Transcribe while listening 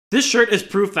This shirt is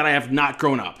proof that I have not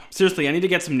grown up. Seriously, I need to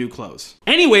get some new clothes.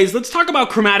 Anyways, let's talk about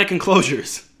chromatic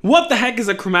enclosures. What the heck is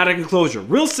a chromatic enclosure?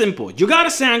 Real simple. You got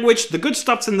a sandwich, the good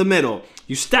stuff's in the middle.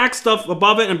 You stack stuff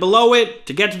above it and below it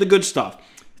to get to the good stuff.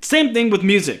 Same thing with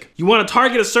music. You want to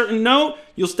target a certain note,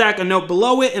 you'll stack a note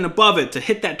below it and above it to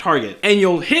hit that target. And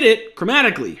you'll hit it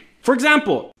chromatically. For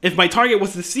example, if my target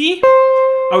was the C,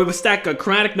 I would stack a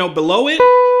chromatic note below it,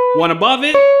 one above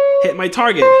it, hit my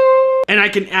target. And I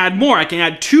can add more. I can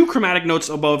add 2 chromatic notes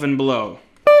above and below.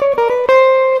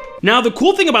 Now the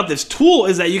cool thing about this tool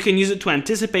is that you can use it to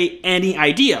anticipate any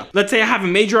idea. Let's say I have a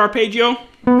major arpeggio.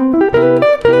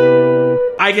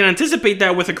 I can anticipate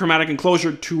that with a chromatic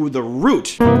enclosure to the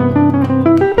root.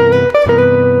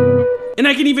 And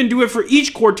I can even do it for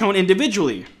each chord tone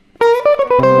individually.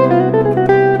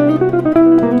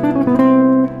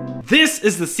 This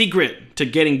is the secret to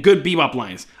getting good bebop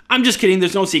lines. I'm just kidding,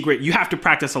 there's no secret. You have to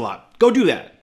practice a lot. Go do that.